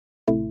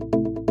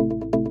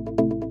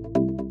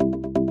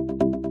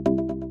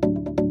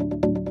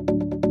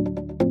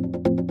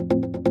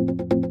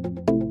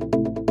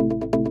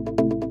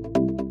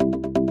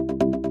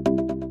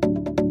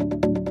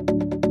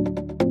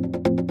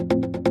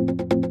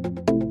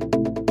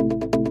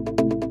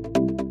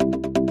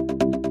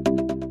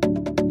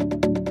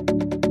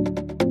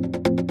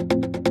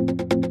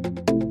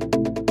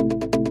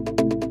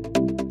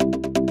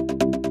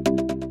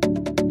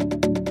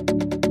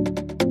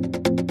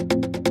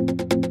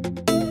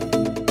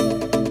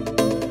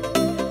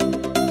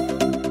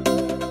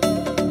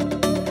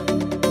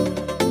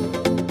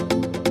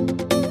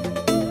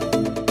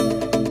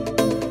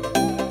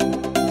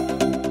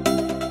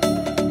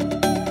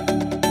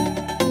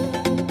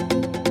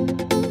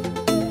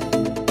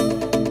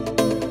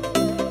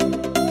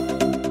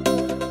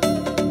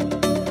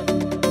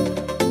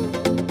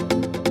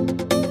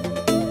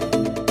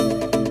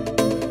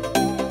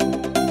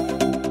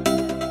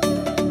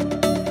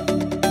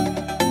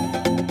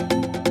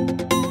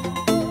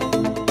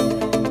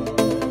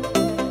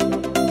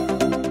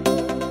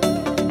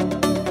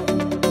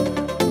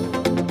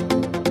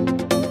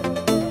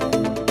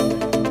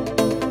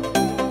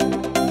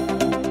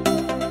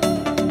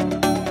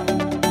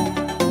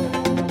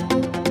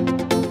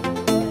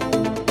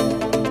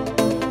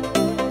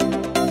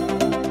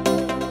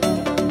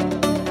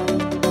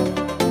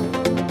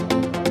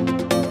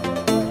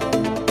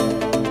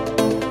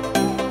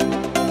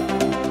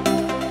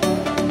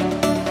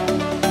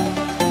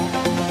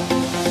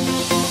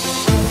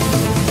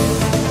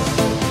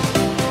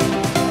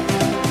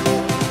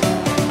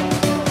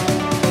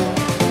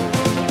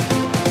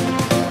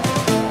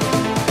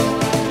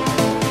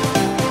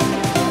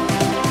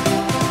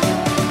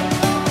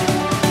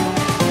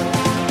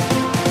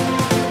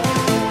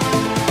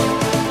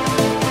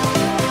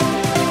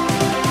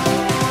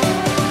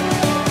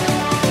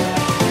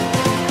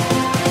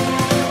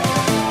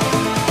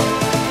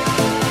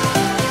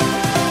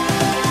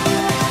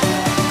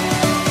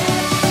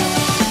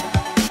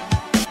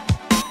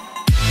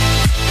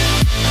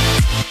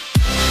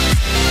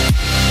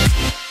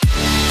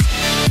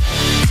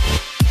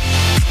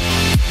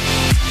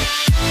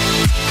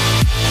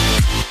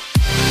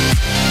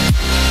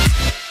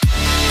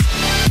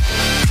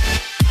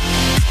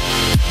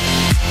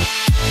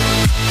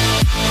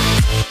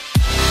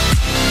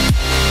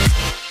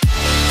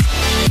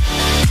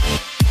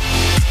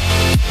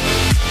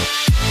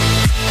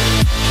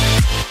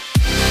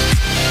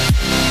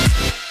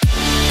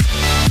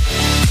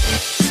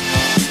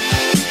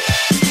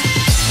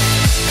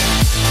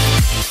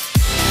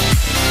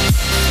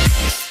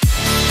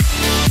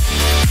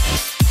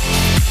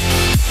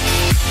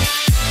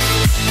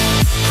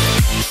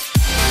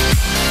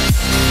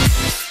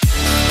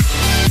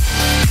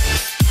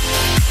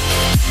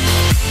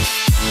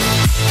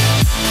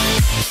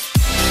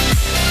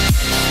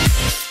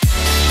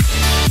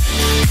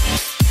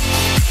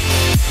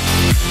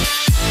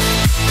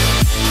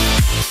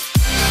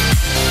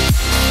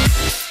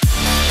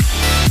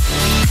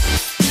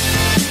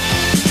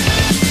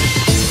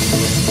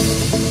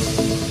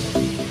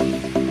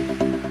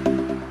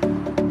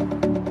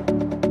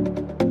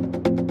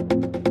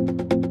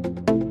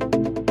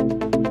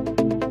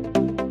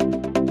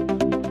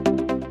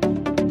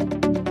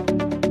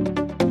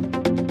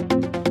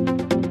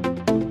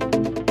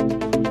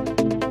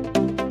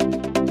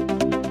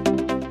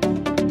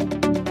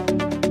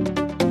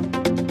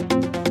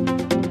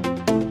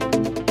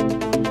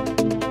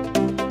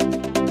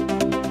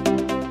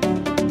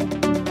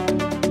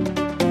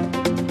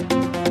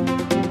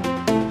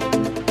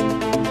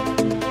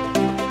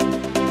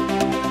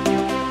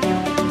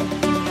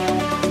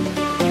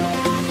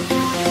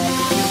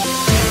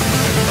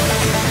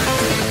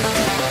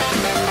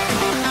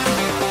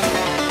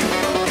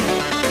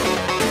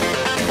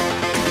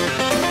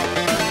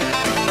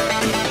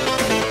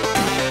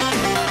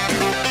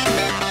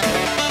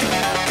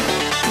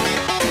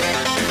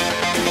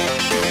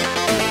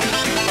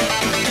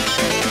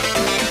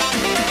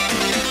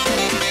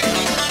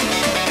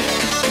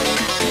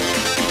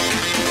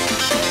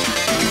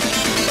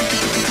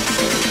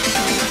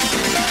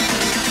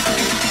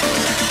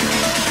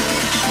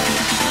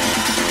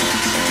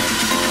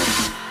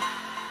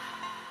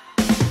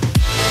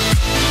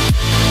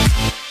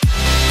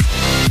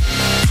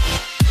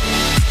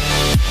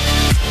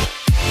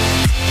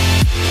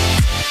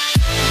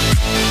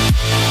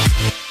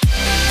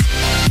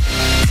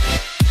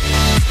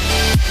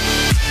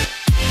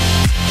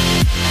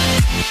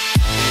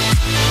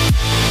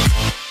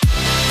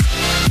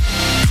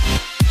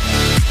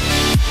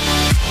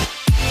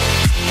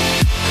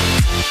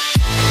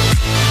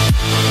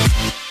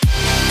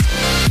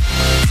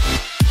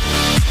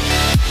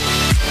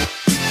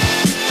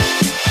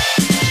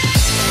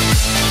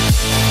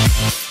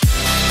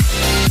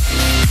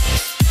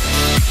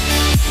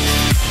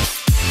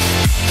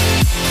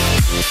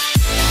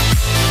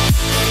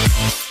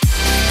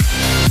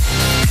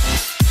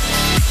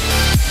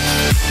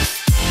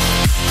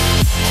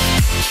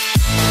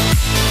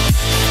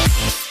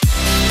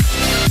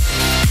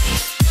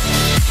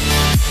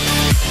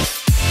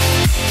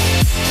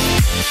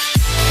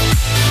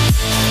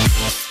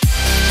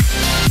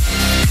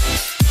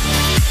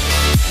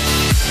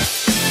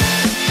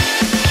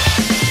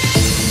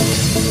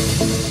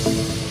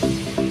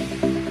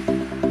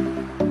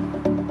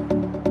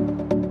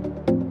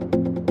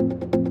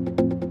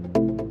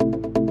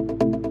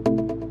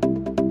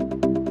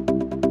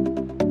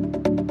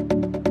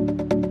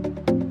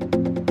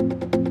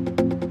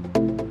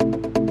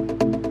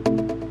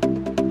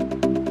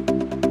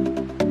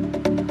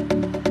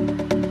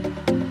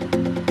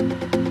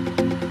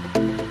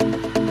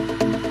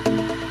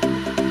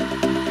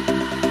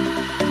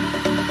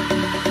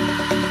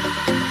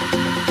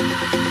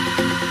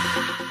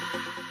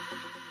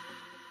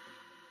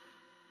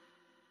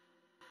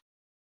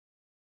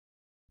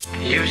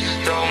You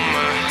stole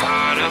my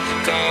heart of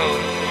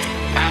gold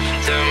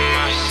after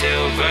my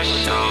silver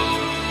soul.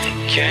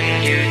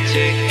 Can you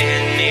dig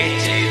any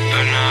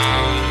deeper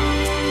now?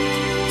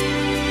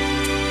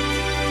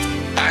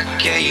 I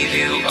gave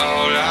you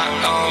all I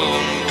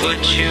own,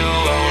 put you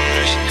on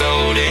this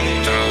golden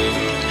throne,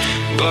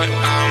 but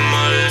I'm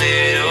a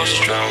little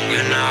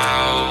stronger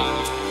now.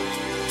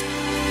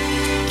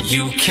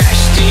 You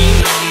cashed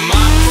in on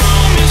my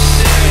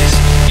promises.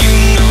 You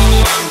know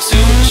I'm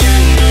too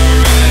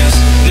generous.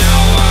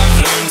 Now I've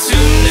learned to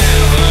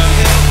never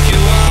help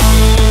you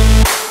out,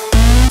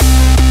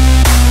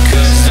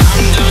 'cause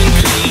I'm done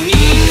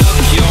cleaning up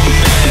your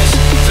mess.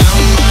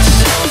 Found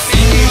myself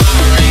in my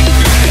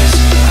regrets.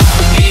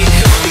 I've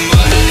become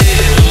a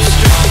little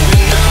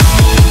stronger now.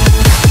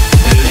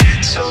 A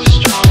little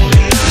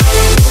stronger now.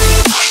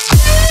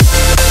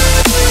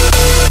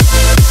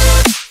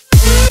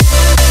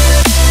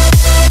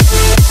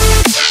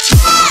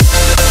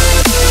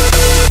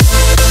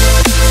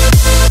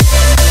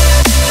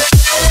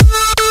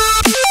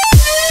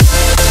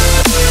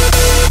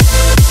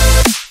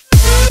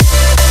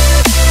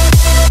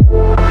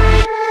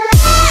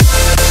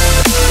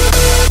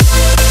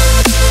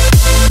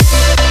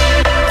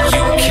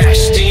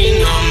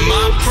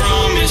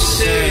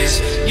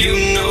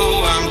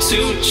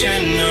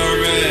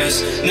 Generous.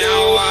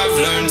 Now I've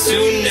learned to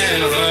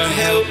never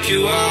help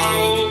you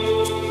out,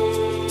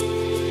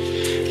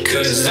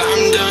 'cause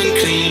I'm done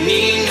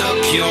cleaning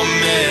up your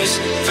mess.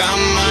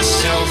 Found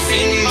myself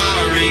in my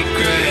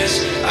regrets.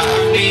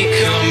 I've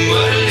become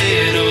a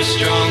little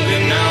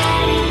stronger now.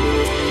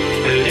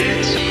 A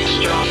little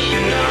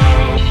stronger now.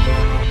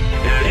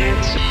 A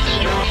little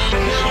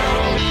stronger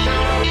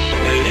now.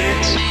 A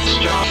little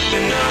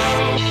stronger now.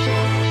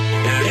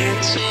 A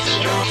little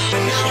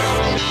stronger now.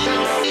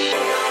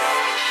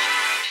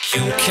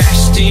 You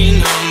cashed in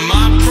on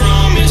my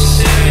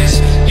promises.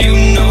 You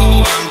know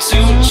I'm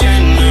too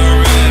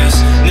generous.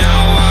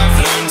 Now I've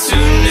learned to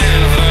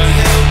never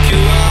help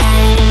you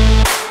out,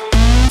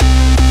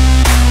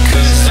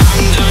 'cause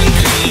I'm done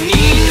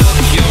cleaning up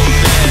your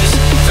mess.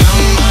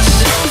 Found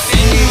myself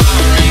in my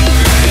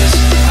regrets.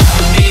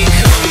 I've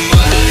become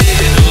a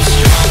little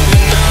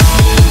stronger now.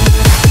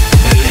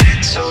 A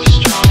little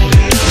stronger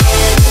now.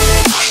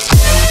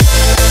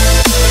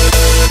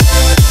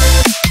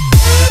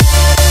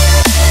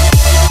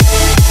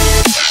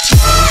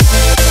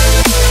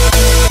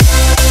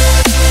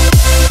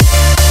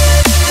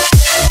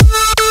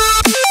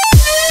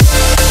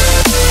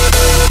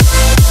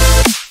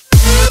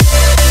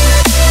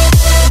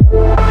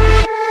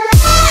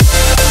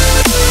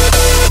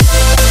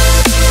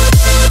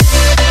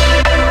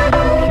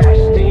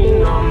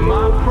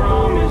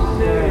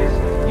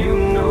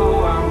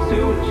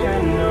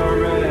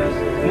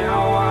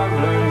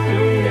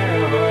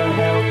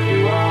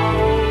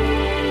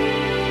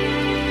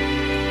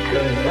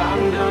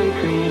 I'm done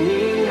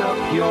cleaning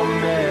up your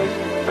mess.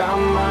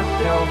 Found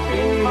myself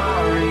in my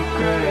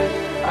regrets.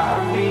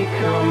 I've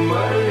become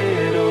a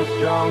little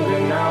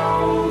stronger now.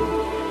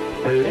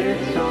 A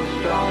little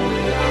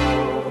stronger now.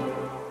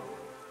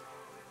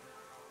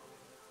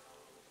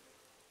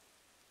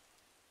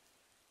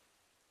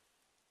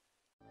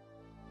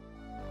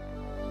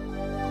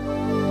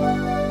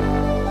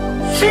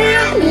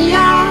 Fill me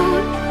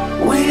out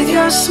with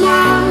your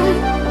smile.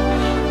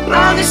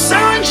 Now the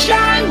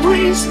sunshine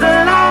brings the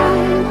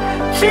light.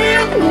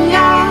 Fill me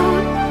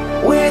out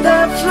with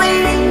a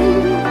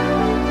flame.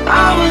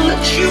 I will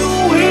let you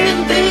in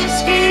this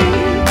game.